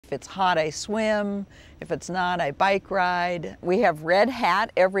If it's hot, I swim. If it's not, I bike ride. We have Red Hat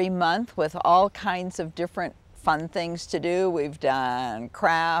every month with all kinds of different fun things to do. We've done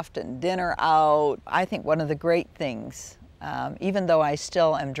craft and dinner out. I think one of the great things, even though I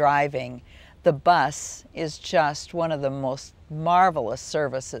still am driving, the bus is just one of the most marvelous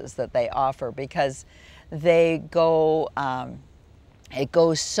services that they offer, because they go, it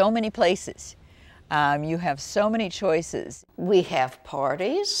goes so many places. You have so many choices. We have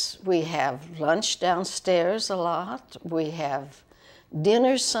parties, we have lunch downstairs a lot, we have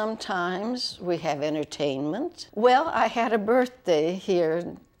dinners sometimes, we have entertainment. Well, I had a birthday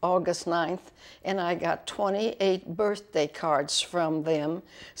here August 9th, and I got 28 birthday cards from them,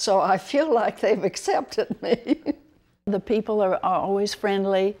 so I feel like they've accepted me. The people are always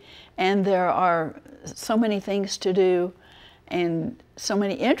friendly, and there are so many things to do and so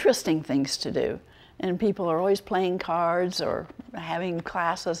many interesting things to do. And people are always playing cards or having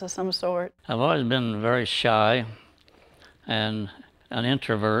classes of some sort. I've always been very shy and an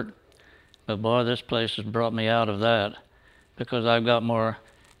introvert, but boy, this place has brought me out of that, because I've got more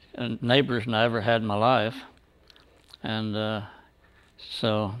neighbors than I ever had in my life. And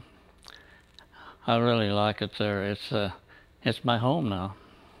so I really like it there. It's my home now.